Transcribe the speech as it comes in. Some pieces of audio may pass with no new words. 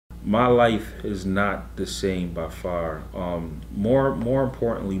My life is not the same by far. More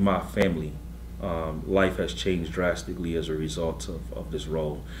importantly, my family life has changed drastically as a result of this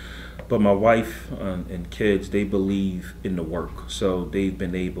role. But my wife and kids, they believe in the work, so they've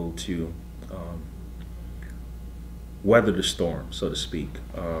been able to um, weather the storm, so to speak.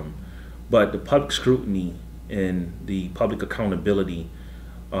 But the public scrutiny and the public accountability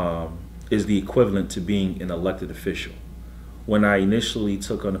is the equivalent to being an elected official. When I initially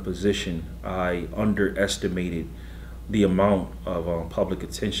took on a position, I underestimated the amount of public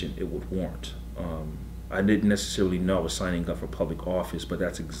attention it would warrant. I didn't necessarily know I was signing up for public office, but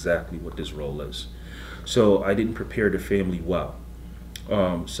that's exactly what this role is. So I didn't prepare the family well.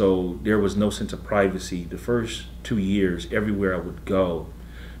 So there was no sense of privacy. The first 2 years, everywhere I would go,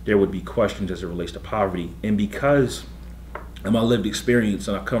 there would be questions as it relates to poverty. And because of my lived experience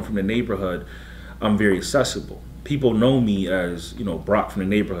and I come from the neighborhood, I'm very accessible. People know me as, Brock from the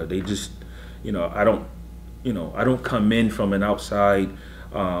neighborhood. They just, I don't come in from an outside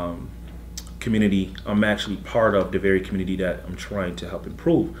community. I'm actually part of the very community that I'm trying to help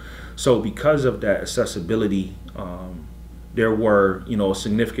improve. So because of that accessibility, there were, a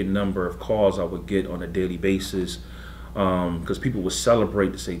significant number of calls I would get on a daily basis, because people would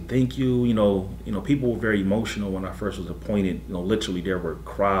celebrate to say thank you. People were very emotional when I first was appointed. Literally there were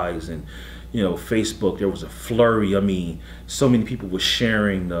cries, and Facebook, there was a flurry. I mean, so many people were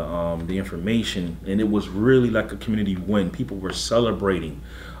sharing the information, and it was really like a community win. People were celebrating.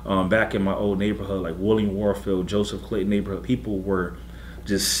 Back in my old neighborhood, like William Warfield, Joseph Clayton neighborhood, people were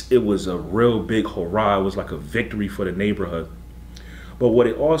just, it was a real big hurrah. It was like a victory for the neighborhood. But what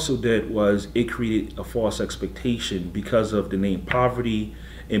it also did was it created a false expectation because of the name poverty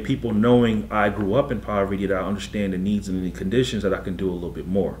and people knowing I grew up in poverty, that I understand the needs and the conditions, that I can do a little bit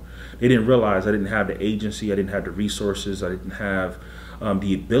more. They didn't realize I didn't have the agency, I didn't have the resources, I didn't have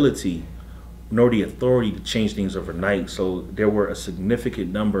the ability nor the authority to change things overnight. So there were a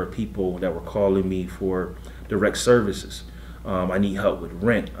significant number of people that were calling me for direct services. I need help with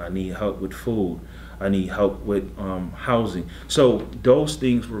rent, I need help with food, I need help with housing. So those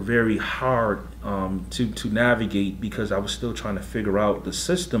things were very hard to navigate, because I was still trying to figure out the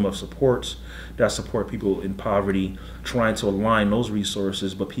system of supports that support people in poverty, trying to align those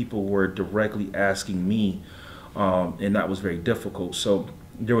resources, but people were directly asking me, and that was very difficult. So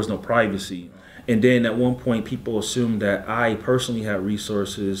there was no privacy. And then at one point, people assumed that I personally had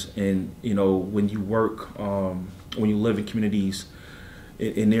resources, and when you work, when you live in communities,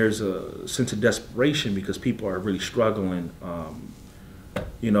 and there's a sense of desperation because people are really struggling.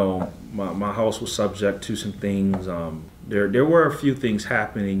 My house was subject to some things. There were a few things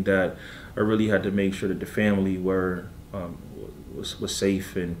happening that I really had to make sure that the family was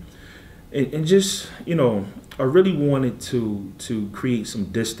safe, and just I really wanted to create some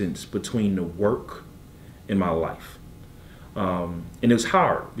distance between the work and my life, and it's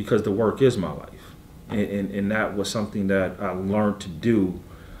hard because the work is my life. And that was something that I learned to do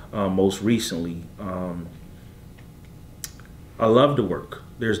most recently. I love the work.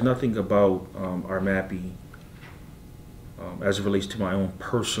 There's nothing about our MAPI as it relates to my own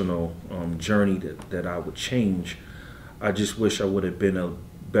personal journey that I would change. I just wish I would have been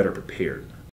better prepared.